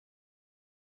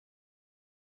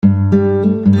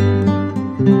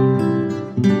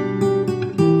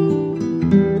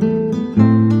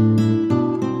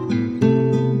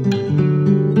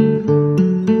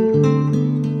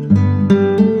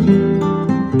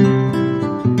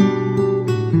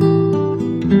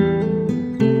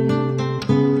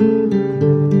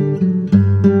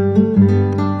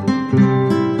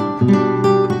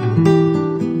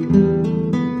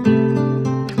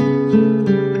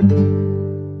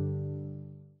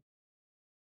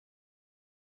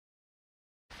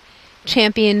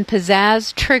champion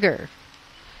Pizzazz Trigger.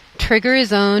 Trigger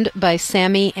is owned by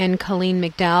Sammie and Colleen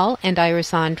McDowell and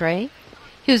Iris Andre.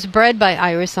 He was bred by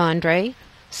Iris Andre,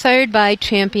 sired by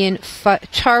champion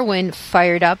Charwin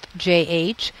Fired Up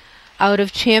JH, out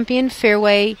of champion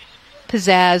Fairway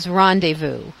Pizzazz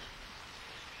Rendezvous.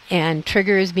 And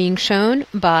Trigger is being shown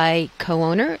by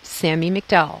co-owner Sammie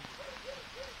McDowell.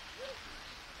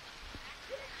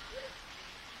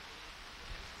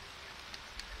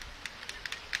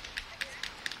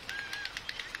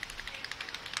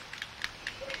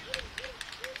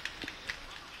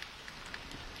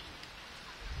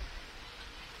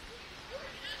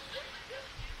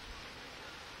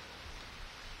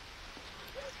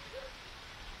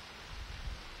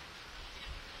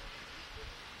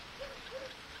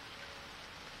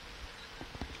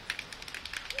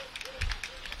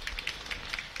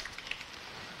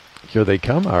 Here they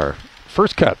come, our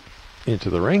first cut into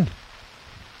the ring.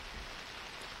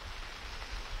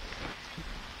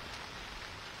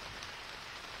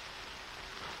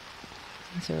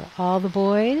 These are all the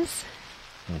boys.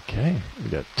 Okay,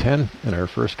 we got 10 in our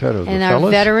first cut of the fellas. And our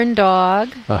veteran dog.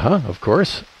 Of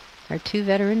course. Our 2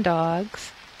 veteran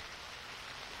dogs.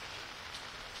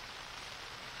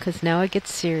 Because now it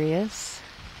gets serious.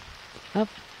 Oh,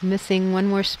 missing one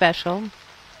more special.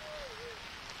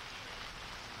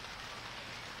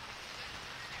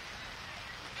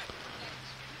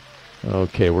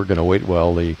 Okay, we're going to wait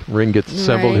while the ring gets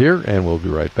assembled here, and we'll be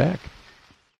right back.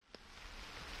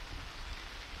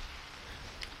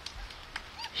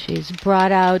 She's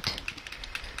brought out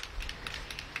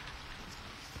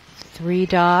 3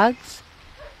 dogs.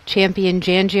 Champion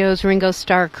Jangio's Ringo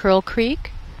Star Curl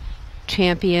Creek,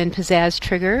 champion Pizzazz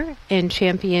Trigger, and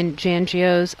champion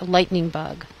Jangio's Lightning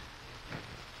Bug.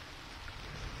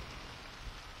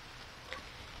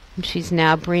 And she's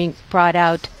now brought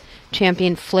out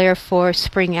champion Flair for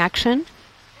Spring Action.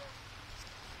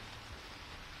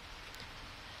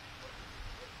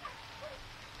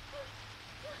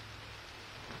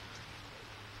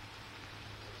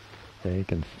 You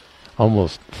can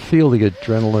almost feel the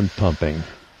adrenaline pumping.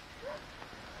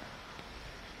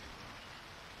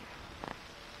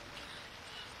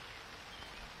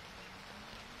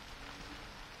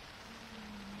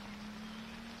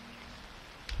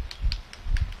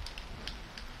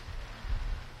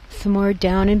 Some more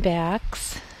down and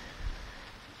backs.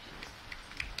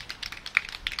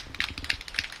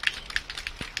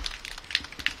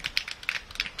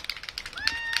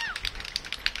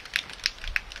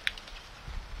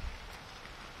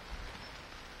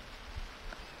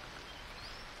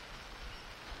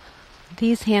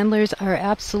 These handlers are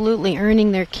absolutely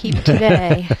earning their keep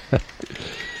today.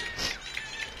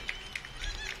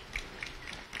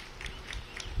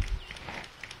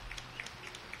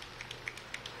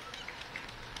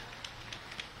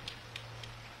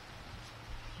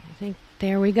 I think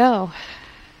there we go.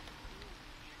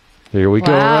 Here we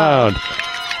go around.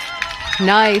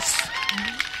 Nice.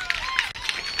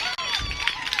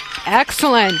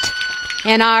 Excellent.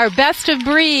 And our best of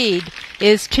breed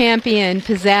is champion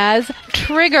Pizzazz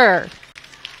Trigger.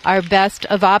 Our best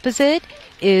of opposite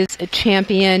is a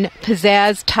champion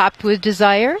Pizzazz Topped with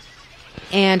Desire.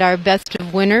 And our best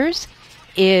of winners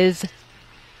is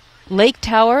Lake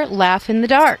Tower Laugh in the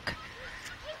Dark.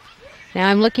 Now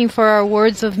I'm looking for our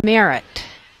awards of merit.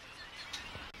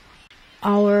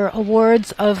 Our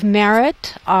awards of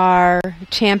merit are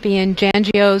champion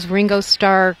Jangio's Ringo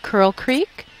Star Curl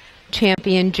Creek,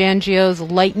 champion Jangio's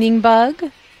Lightning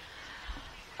Bug,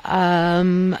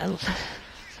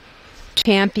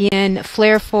 champion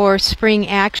Flair for Spring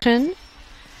Action,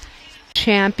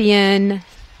 champion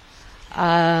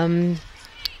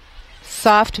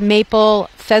Soft Maple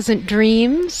Pheasant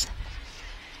Dreams,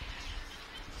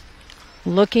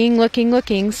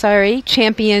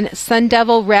 champion Sun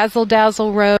Devil Razzle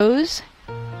Dazzle Rose,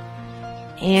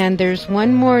 and there's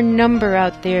one more number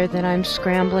out there that I'm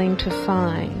scrambling to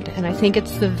find, and I think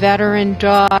it's the veteran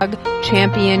dog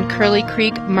champion Curly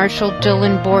Creek Marshall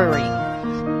Dillon Bory.